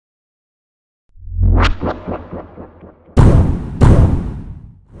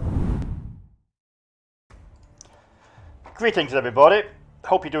Greetings everybody,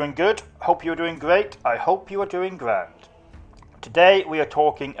 hope you're doing good, hope you're doing great, I hope you are doing grand. Today we are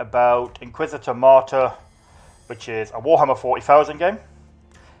talking about Inquisitor Martyr, which is a Warhammer 40,000 game.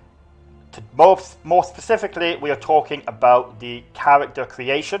 More specifically, we are talking about the character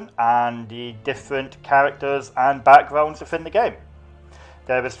creation and the different characters and backgrounds within the game.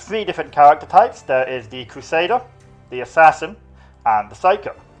 There is 3 different character types. There is the Crusader, the Assassin, and the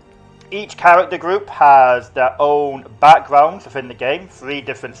Psyker. Each character group has their own backgrounds within the game, 3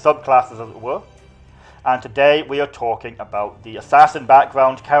 different subclasses as it were. And today we are talking about the Assassin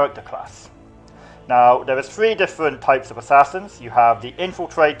background character class. Now, there is 3 different types of assassins. You have the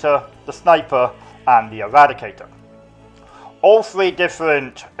Infiltrator, the Sniper, and the Eradicator. All 3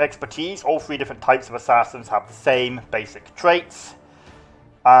 different expertise, all 3 different types of assassins have the same basic traits.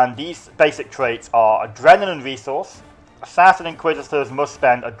 And these basic traits are Adrenaline Resource. Assassin Inquisitors must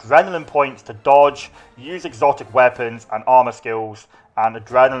spend Adrenaline points to dodge, use exotic weapons and armor skills, and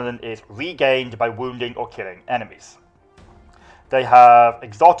Adrenaline is regained by wounding or killing enemies. They have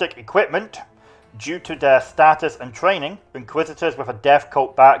Exotic Equipment. Due to their status and training, Inquisitors with a Death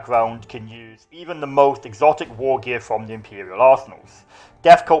Cult background can use even the most exotic war gear from the Imperial arsenals.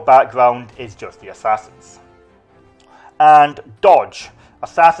 Death Cult background is just the Assassins. And Dodge.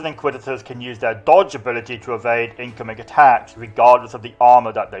 Assassin Inquisitors can use their dodge ability to evade incoming attacks regardless of the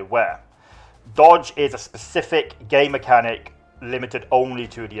armor that they wear. Dodge is a specific game mechanic limited only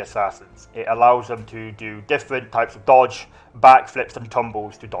to the Assassins. It allows them to do different types of dodge, backflips and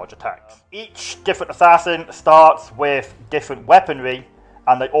tumbles to dodge attacks. Each different Assassin starts with different weaponry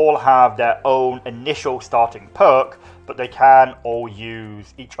and they all have their own initial starting perk, but they can all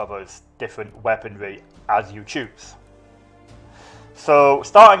use each other's different weaponry as you choose. So,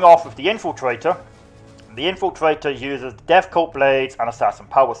 starting off with the Infiltrator uses Death Cult Blades and Assassin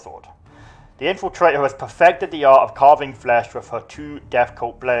Power Sword. The Infiltrator has perfected the art of carving flesh with her 2 Death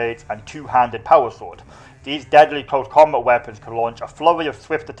Cult Blades and 2-handed Power Sword. These deadly close combat weapons can launch a flurry of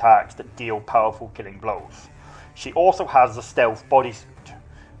swift attacks that deal powerful killing blows. She also has the Stealth Bodysuit,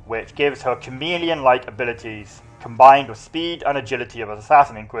 which gives her chameleon-like abilities combined with speed and agility of an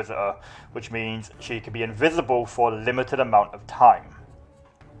Assassin Inquisitor, which means she can be invisible for a limited amount of time.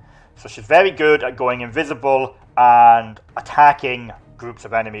 So she's very good at going invisible and attacking groups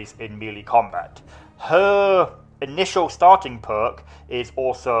of enemies in melee combat. Her initial starting perk is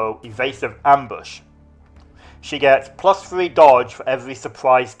also Evasive Ambush. She gets +3 dodge for every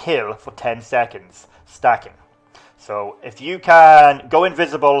surprise kill for 10 seconds, stacking. So if you can go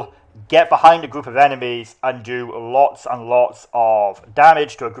invisible, get behind a group of enemies and do lots and lots of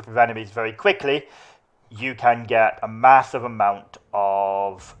damage to a group of enemies very quickly, you can get a massive amount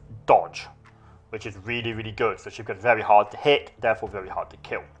of dodge, which is really, really good. So she gets very hard to hit, therefore very hard to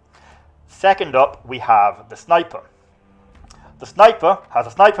kill. Second up, we have the Sniper. The Sniper has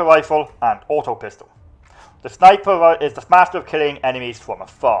a sniper rifle and auto pistol. The Sniper is the master of killing enemies from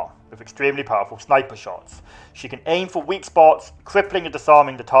afar, with extremely powerful sniper shots. She can aim for weak spots, crippling and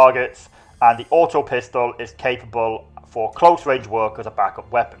disarming the targets, and the auto pistol is capable for close range work as a backup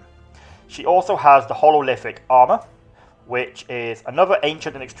weapon. She also has the Hololithic armor, which is another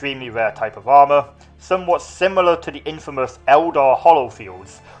ancient and extremely rare type of armor. Somewhat similar to the infamous Eldar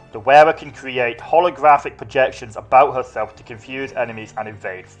holofields, the wearer can create holographic projections about herself to confuse enemies and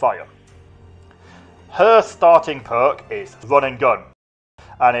evade fire. Her starting perk is Run and Gun,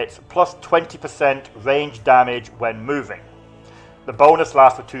 and it's +20% range damage when moving. The bonus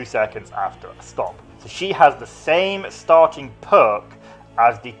lasts for 2 seconds after a stop. So she has the same starting perk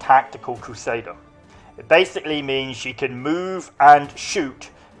as the Tactical Crusader. It basically means she can move and shoot,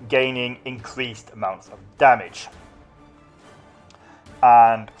 gaining increased amounts of damage.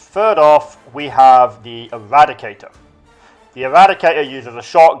 And third off, we have the Eradicator. The Eradicator uses a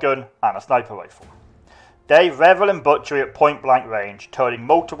shotgun and a sniper rifle. They revel in butchery at point-blank range, turning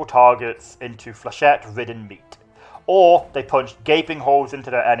multiple targets into flechette-ridden meat. Or they punch gaping holes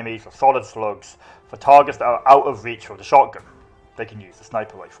into their enemies with solid slugs for targets that are out of reach from the shotgun. They can use the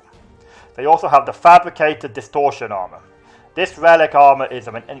sniper rifle. They also have the Fabricated Distortion armor. This relic armor is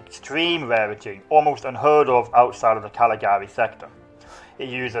of an extreme rarity, almost unheard of outside of the Caligari sector. It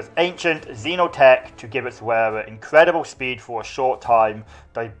uses ancient xenotech to give its wearer incredible speed for a short time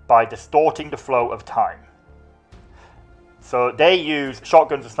by distorting the flow of time. So they use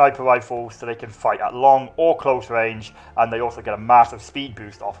shotguns and sniper rifles so they can fight at long or close range, and they also get a massive speed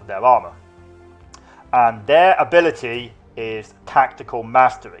boost off of their armor. And their ability is Tactical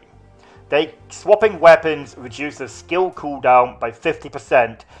Mastery. Swapping weapons reduces skill cooldown by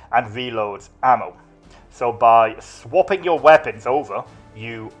 50% and reloads ammo. So by swapping your weapons over,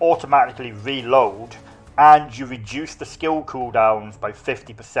 you automatically reload and you reduce the skill cooldowns by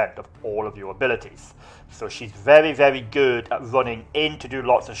 50% of all of your abilities. So she's very, very good at running in to do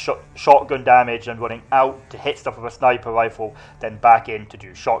lots of shotgun damage and running out to hit stuff with a sniper rifle, then back in to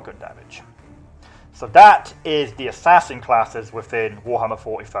do shotgun damage. So that is the assassin classes within Warhammer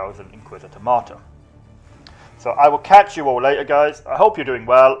 40,000 Inquisitor Martyr. So I will catch you all later, guys. I hope you're doing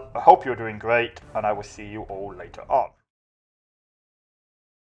well, I hope you're doing great, and I will see you all later on.